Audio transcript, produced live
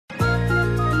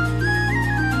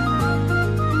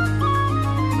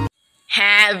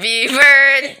Happy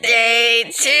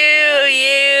birthday to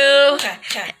you. Cha,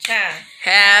 cha, cha.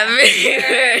 Happy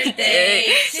birthday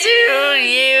to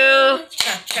you.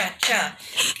 Cha, cha, cha.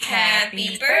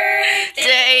 Happy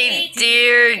birthday,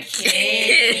 Dear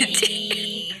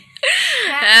Kitty.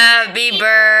 Happy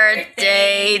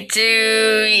birthday to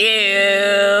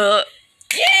you.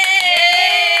 Yeah!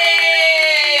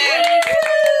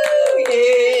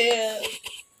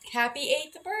 Happy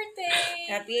 8th birthday.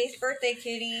 Happy 8th birthday,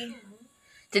 Kitty.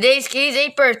 Today's Kitty's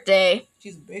 8th birthday.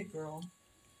 She's a big girl.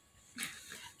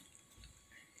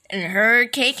 And her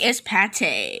cake is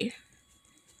pate.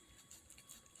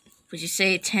 Would you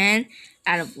say 10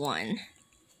 out of 1?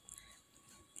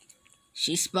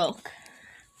 She spoke.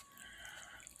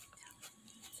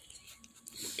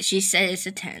 She said it's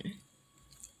a 10.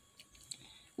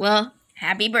 Well,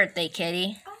 happy birthday,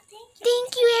 Kitty. Oh,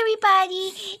 thank you,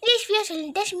 everybody.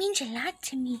 This means a lot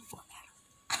to me.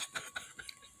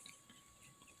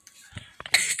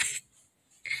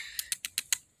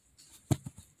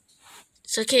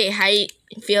 So, Kitty, how you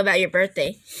feel about your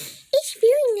birthday? It's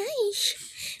very nice.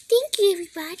 Thank you,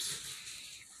 everybody.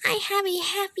 I have a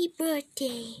happy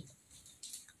birthday.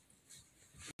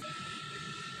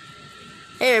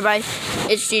 Hey, everybody.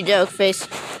 It's G-Jokeface.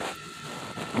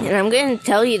 And I'm going to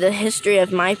tell you the history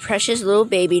of my precious little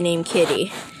baby named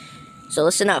Kitty. So,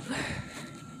 listen up.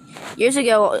 Years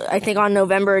ago, I think on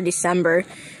November or December,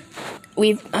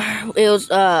 it was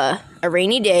a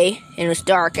rainy day, and it was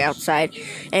dark outside,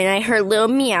 and I heard little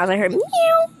meows. I heard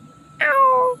meow,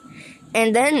 ow,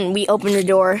 and then we opened the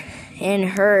door and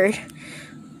heard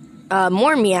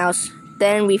more meows.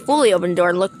 Then we fully opened the door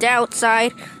and looked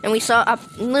outside, and we saw a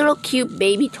little cute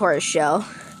baby tortoiseshell.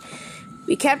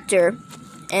 We kept her,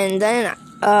 and then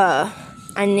I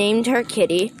named her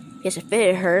Kitty because it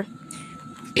fitted her.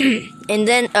 And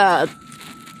then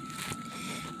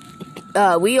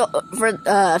we for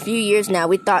a few years now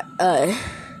we thought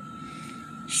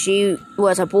she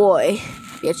was a boy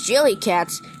because jelly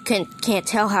cats can't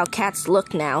tell how cats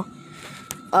look now.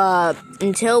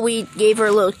 Until we gave her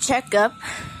a little checkup,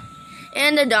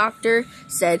 and the doctor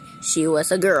said she was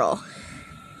a girl.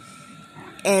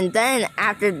 And then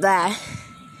after that,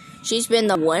 she's been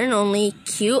the one and only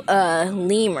cute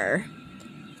lemur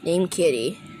named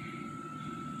Kitty.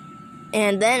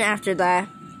 And then after that,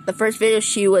 the first video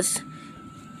she was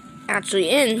actually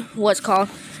in was called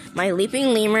My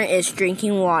Leaping Lemur is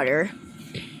Drinking Water.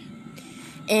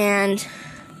 And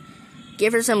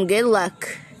give her some good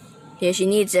luck, because she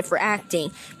needs it for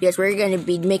acting, because we're going to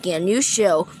be making a new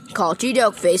show called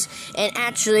G-Jokeface. And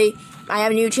actually, I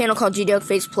have a new channel called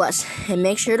G-Jokeface Plus, and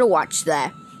make sure to watch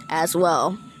that as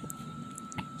well.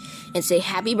 And say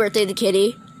happy birthday to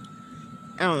Kitty.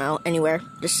 I don't know, anywhere.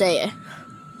 Just say it.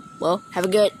 Well, have a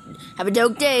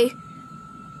dope day.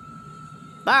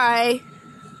 Bye.